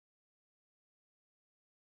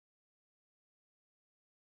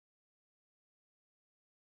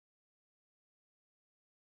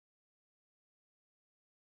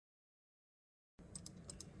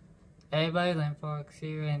Hey everybody, LandFox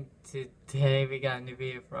here, and today we got a new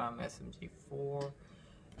video from SMG4,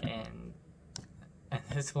 and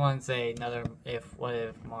this one's another what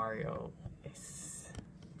if Mario is,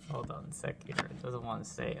 hold on a second here, it doesn't want to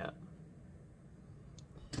stay up.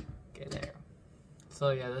 Okay, there. So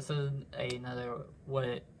yeah, this is another what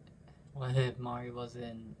if Mario was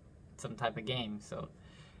in some type of game. So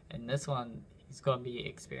in this one, he's going to be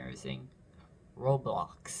experiencing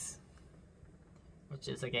ROBLOX, which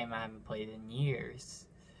is a game I haven't played in years.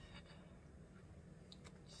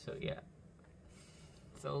 So yeah.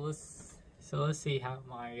 So let's see how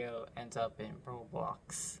Mario ends up in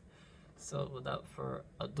ROBLOX. So without further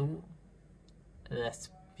ado, let's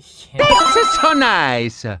begin. This is so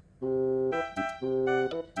nice!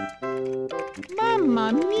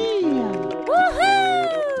 Mamma mia! Woohoo!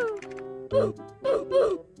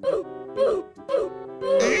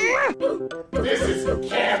 This is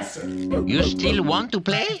cancer! You still want to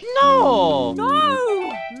play? No!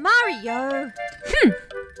 No! Mario!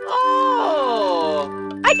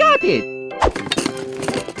 Oh! I got it!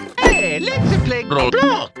 Hey, let's play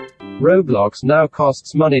ROBLOX! ROBLOX now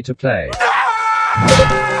costs money to play.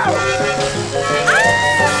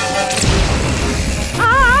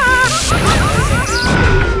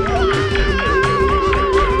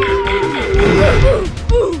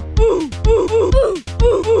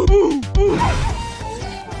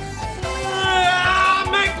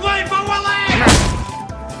 Make way for Willie!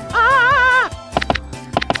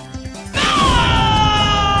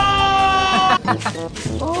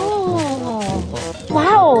 Oh!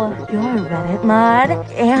 Wow! You're a Reddit mod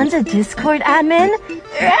and a Discord admin?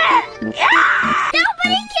 Nobody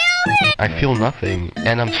kill me! I feel nothing,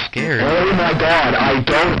 and I'm scared. Oh my god, I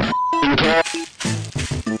don't care.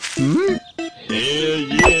 Hell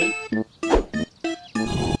yeah.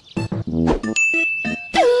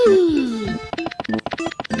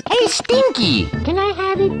 Hey, Stinky! Can I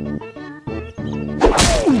have it?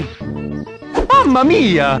 Mamma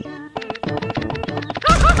mia!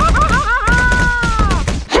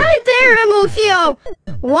 Hi there, Emulfio!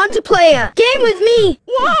 Want to play a game with me?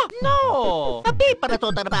 What? No!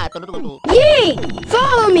 Yay!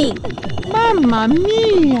 Follow me! Mamma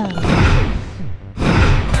mia!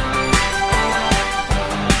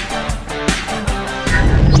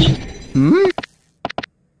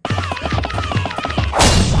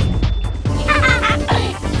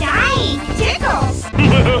 Dying tickles!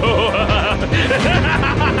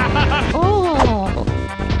 Oh!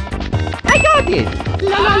 I got it!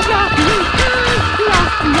 La la la! La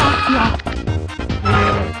la la!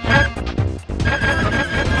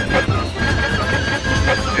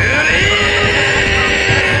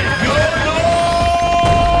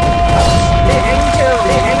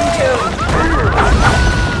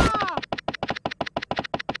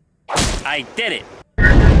 I did it!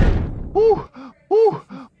 Ooh! Ooh!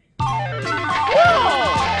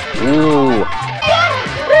 Ooh!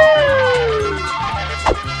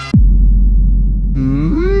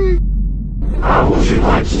 How would you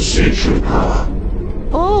like to see Trooper?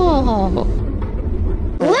 Oh!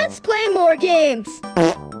 Let's play more games!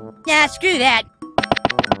 Nah, screw that.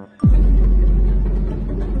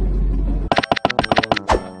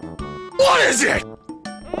 What is it?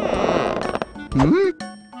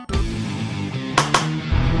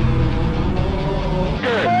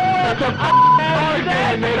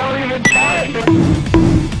 They don't even try.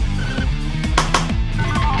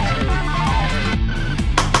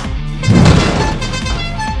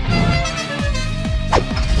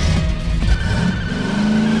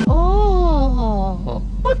 Oh!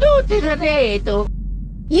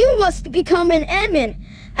 You must become an admin,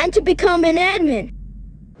 and to become an admin,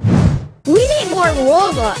 we need more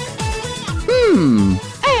Robux.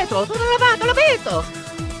 Eto, tutto lavato, lo vedo!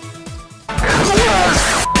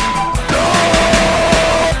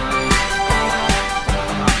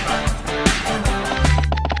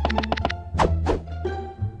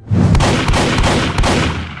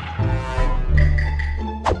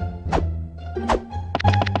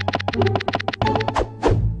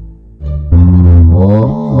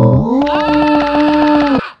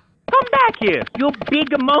 Come back here, you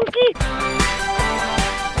big monkey!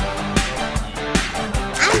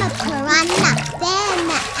 I'm a piranha, they're in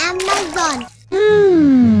the Amazon.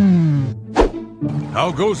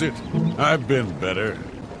 How goes it? I've been better.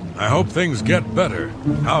 I hope things get better.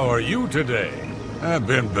 How are you today? I've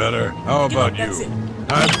been better. How about you?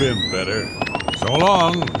 I've been better. So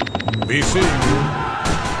long. Be seeing you.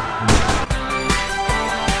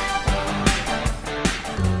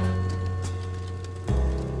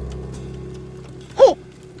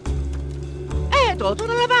 Eto,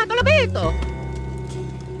 tutto lavato, lo vedo!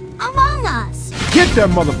 Among Us. Get that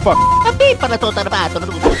motherfucker! Papi para todo tarbato. Ma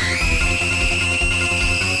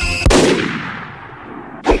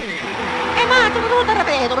tutto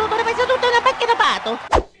tarbato, tutto una pacchia da pato.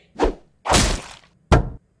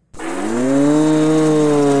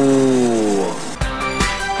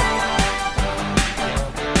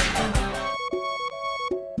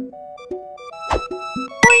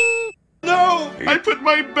 No! I put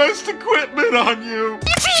my best equipment on you!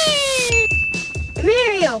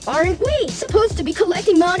 Mario, aren't we supposed to be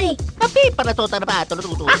collecting money? Papi para todo tarbato.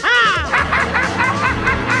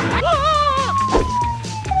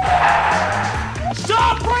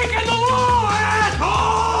 Stop breaking the law,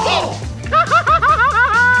 asshole!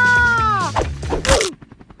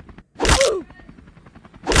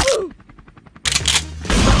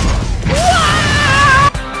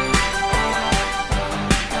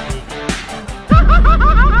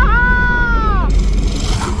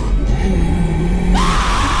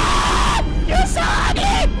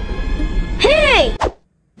 Hey!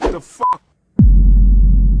 The fuck?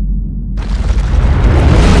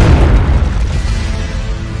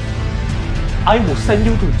 I will send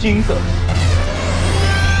you to Jesus.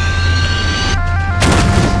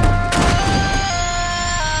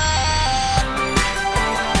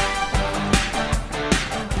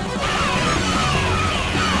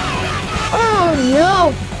 Oh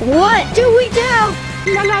no! What do we do?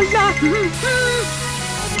 La la la.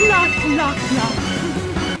 La la la.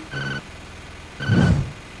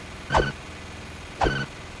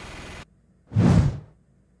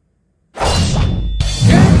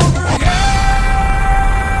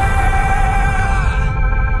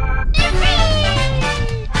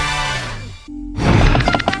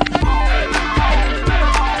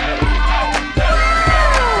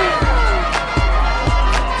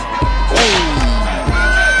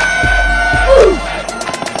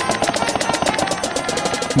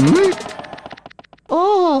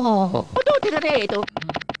 Oh, tutti da reto.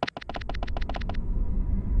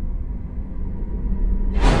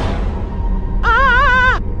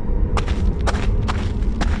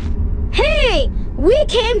 Hey! We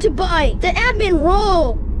came to buy the admin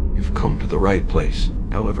role! You've come to the right place.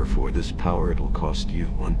 However, for this power, it'll cost you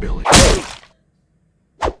 1 billion.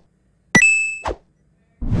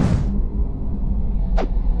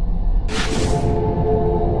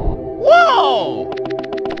 Whoa!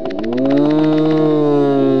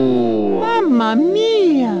 Mamma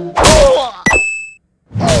mia!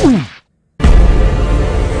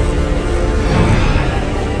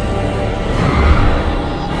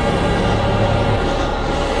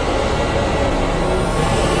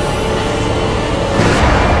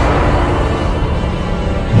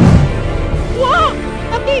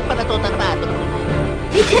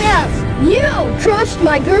 Because you trust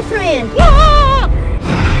my girlfriend!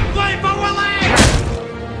 Play for Willie!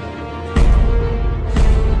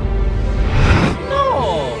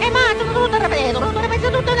 No! Ma tutto da reto,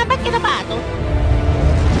 tutta una pacchia da pato.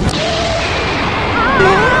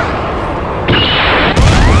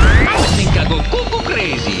 I think I go cuckoo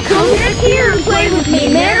crazy! Come back here and play with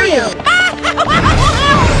me, Mario!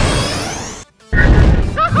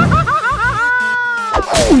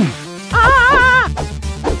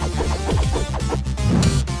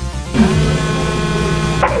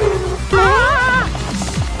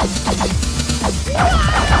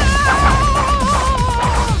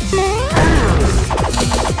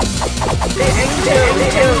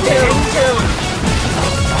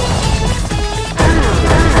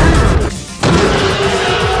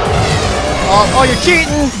 Oh, you're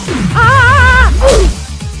cheating!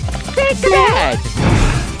 Take that!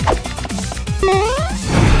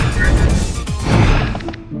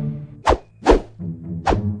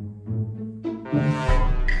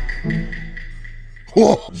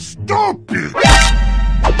 Oh, stop it!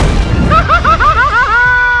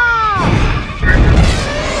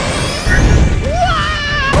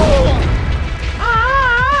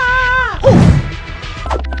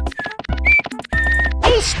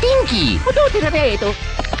 Hey, Stinky! Tutti da reto.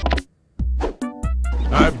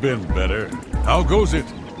 I've been better. How goes it?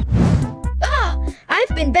 Oh,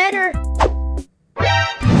 I've been better!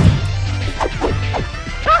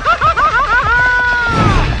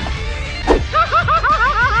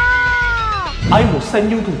 I will send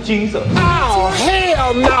you to Jesus. Oh,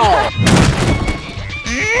 hell no!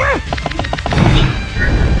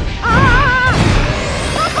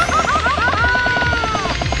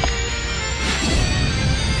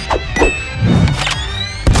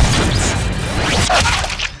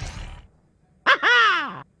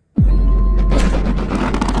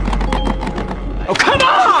 Oh, come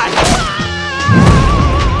on!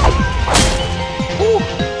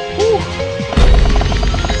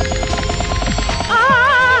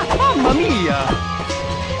 Mamma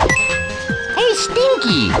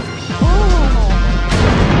stinky.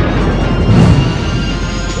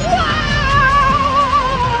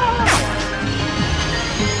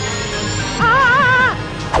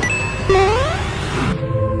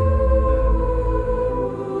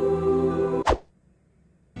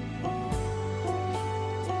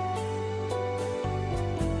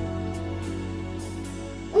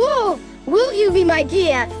 Whoa! Will you be my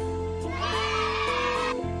dear?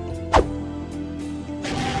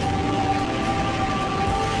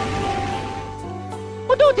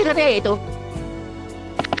 Potuti na rito.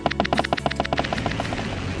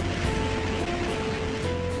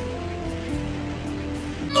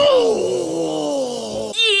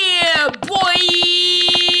 Yeah, boy!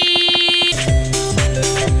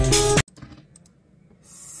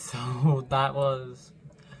 So that was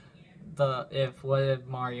what if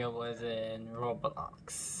Mario was in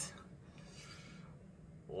Roblox.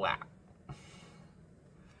 Wow.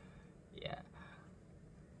 Yeah.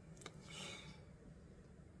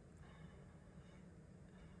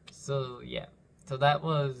 So yeah. So that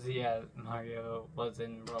was Mario was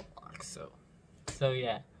in Roblox. So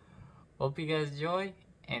yeah. Hope you guys enjoy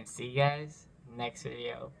and see you guys next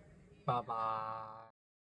video. Bye bye.